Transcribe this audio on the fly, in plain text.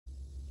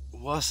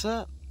What's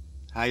up?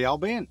 How y'all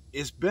been?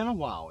 It's been a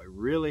while. It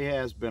really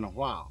has been a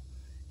while.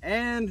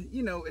 And,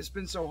 you know, it's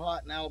been so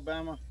hot in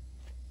Alabama.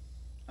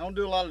 I don't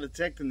do a lot of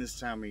detecting this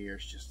time of year.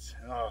 It's just,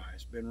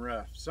 it's been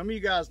rough. Some of you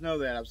guys know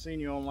that. I've seen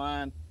you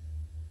online,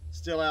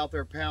 still out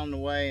there pounding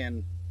away,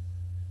 and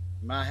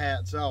my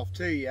hat's off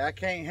to you. I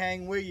can't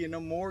hang with you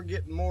no more,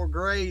 getting more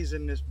grays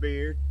in this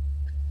beard.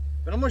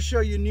 But I'm going to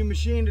show you a new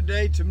machine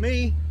today. To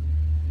me,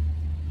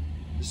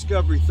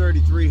 Discovery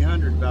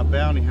 3300 by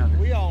Bounty Hunter.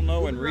 We all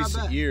know in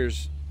recent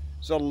years,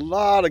 there's a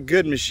lot of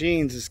good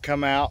machines that's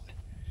come out.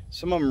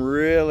 Some of them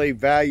really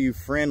value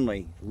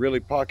friendly, really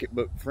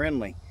pocketbook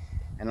friendly.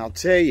 And I'll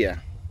tell you,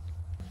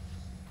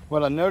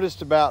 what I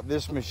noticed about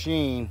this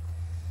machine,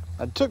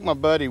 I took my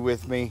buddy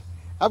with me.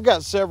 I've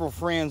got several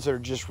friends that are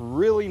just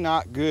really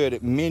not good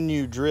at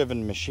menu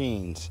driven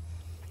machines.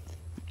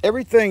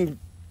 Everything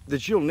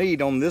that you'll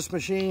need on this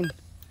machine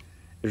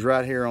is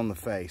right here on the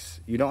face.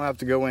 You don't have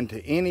to go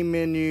into any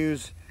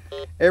menus.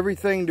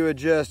 Everything to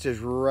adjust is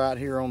right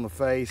here on the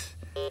face.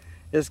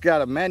 It's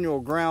got a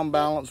manual ground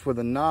balance with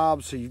a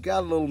knob, so you've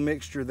got a little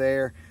mixture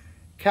there,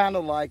 kind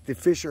of like the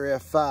Fisher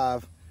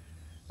F5,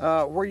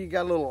 where you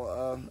got a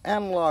little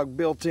analog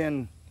built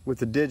in with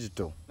the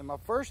digital. And my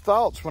first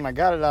thoughts when I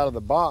got it out of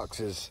the box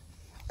is,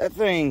 that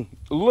thing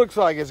looks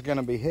like it's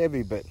gonna be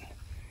heavy, but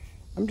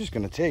I'm just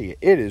gonna tell you,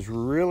 it is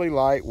really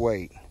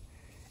lightweight.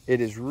 It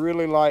is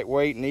really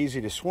lightweight and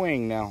easy to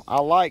swing. Now,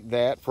 I like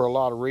that for a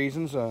lot of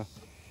reasons.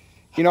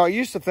 You know, I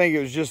used to think it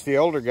was just the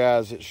older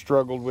guys that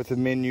struggled with the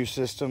menu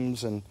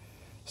systems and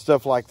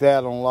stuff like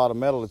that on a lot of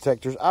metal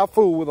detectors. I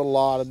fool with a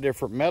lot of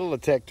different metal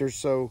detectors,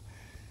 so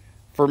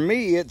for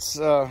me, it's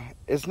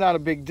not a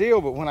big deal.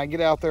 But when I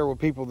get out there with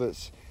people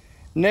that's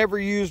never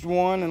used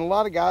one, and a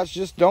lot of guys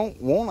just don't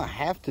want to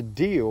have to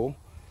deal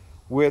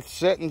with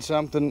setting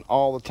something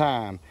all the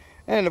time.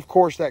 And of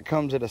course, that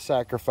comes at a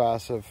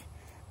sacrifice of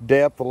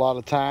depth a lot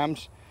of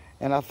times.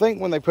 And I think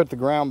when they put the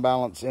ground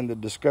balance in the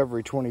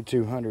Discovery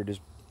 2200 is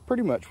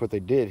pretty much what they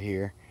did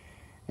here,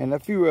 and a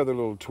few other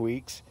little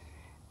tweaks.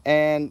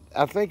 And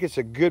I think it's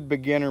a good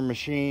beginner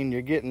machine.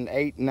 You're getting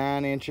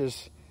 8-9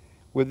 inches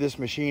with this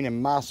machine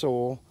in my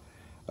soil.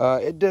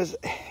 It does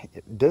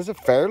a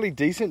fairly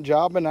decent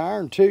job in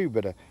iron too,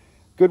 but a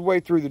good way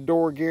through the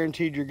door.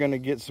 Guaranteed you're going to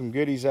get some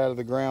goodies out of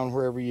the ground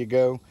wherever you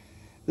go.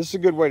 This is a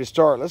good way to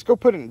start. Let's go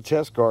put it in the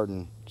test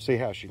garden, see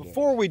how she does.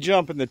 Before we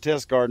jump in the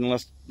test garden,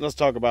 let's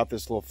talk about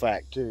this little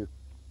fact too.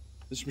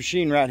 This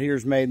machine right here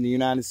is made in the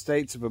United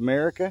States of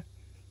America,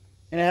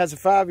 and it has a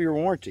 5-year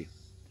warranty.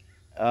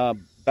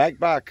 Backed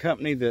by a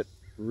company that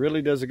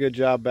really does a good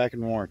job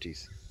backing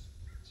warranties.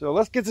 So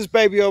let's get this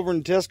baby over in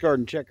the test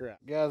garden and check her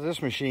out. Guys,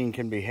 this machine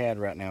can be had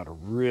right now at a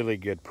really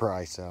good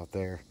price out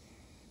there.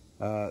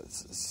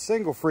 It's a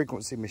single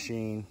frequency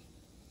machine.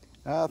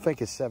 I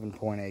think it's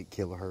 7.8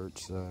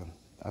 kilohertz.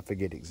 I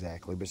forget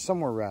exactly, but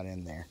somewhere right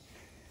in there.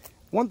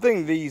 One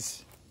thing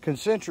these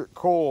concentric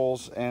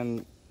coils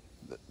and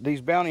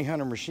these Bounty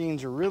Hunter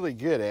machines are really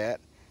good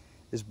at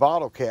is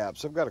bottle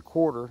caps. I've got a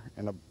quarter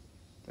and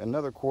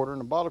another quarter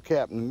and a bottle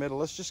cap in the middle.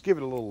 Let's just give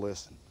it a little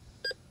listen.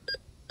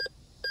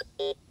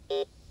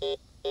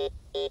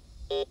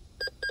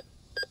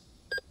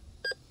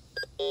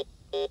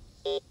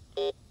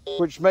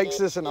 Which makes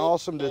this an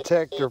awesome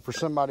detector for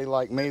somebody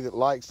like me that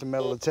likes to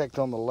metal detect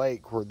on the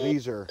lake, where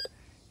these are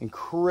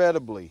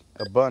incredibly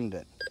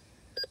abundant.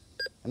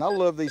 And I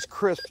love these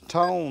crisp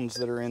tones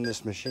that are in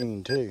this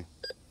machine too.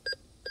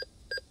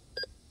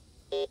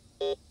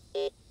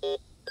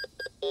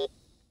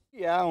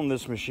 The eye on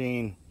this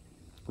machine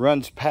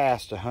runs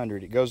past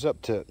 100. It goes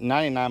up to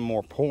 99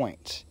 more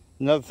points.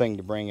 Another thing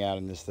to bring out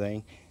in this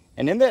thing.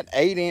 And in that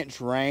 8-inch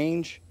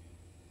range,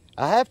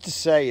 I have to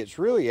say it's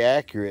really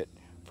accurate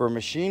for a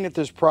machine at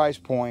this price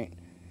point.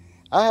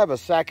 I have a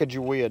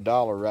Sacagawea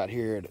dollar right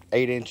here at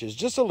 8 inches,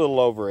 just a little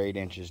over 8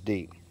 inches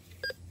deep.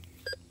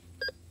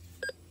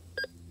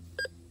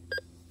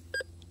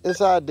 This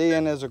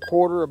IDing as a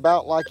quarter,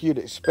 about like you'd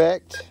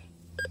expect.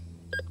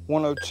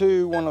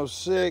 102,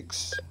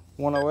 106,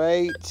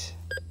 108,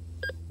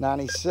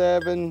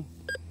 97,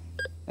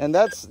 and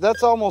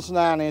that's almost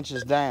 9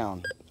 inches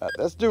down.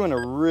 That's doing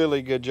a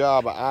really good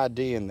job of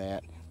IDing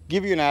that.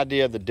 Give you an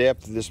idea of the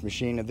depth of this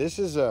machine. Now, this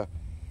is a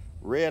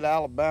red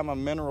Alabama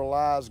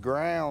mineralized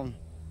ground.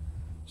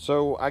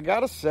 So I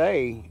gotta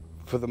say,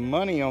 for the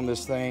money on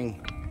this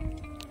thing,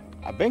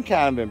 I've been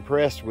kind of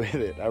impressed with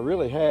it. I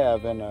really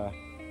have. And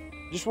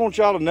just want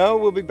y'all to know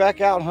we'll be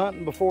back out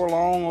hunting before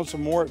long on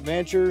some more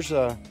adventures.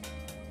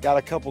 Got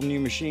a couple new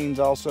machines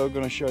also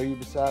going to show you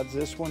besides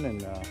this one.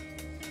 And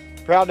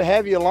proud to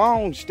have you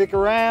along. Stick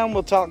around.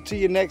 We'll talk to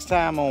you next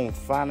time on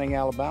Finding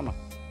Alabama.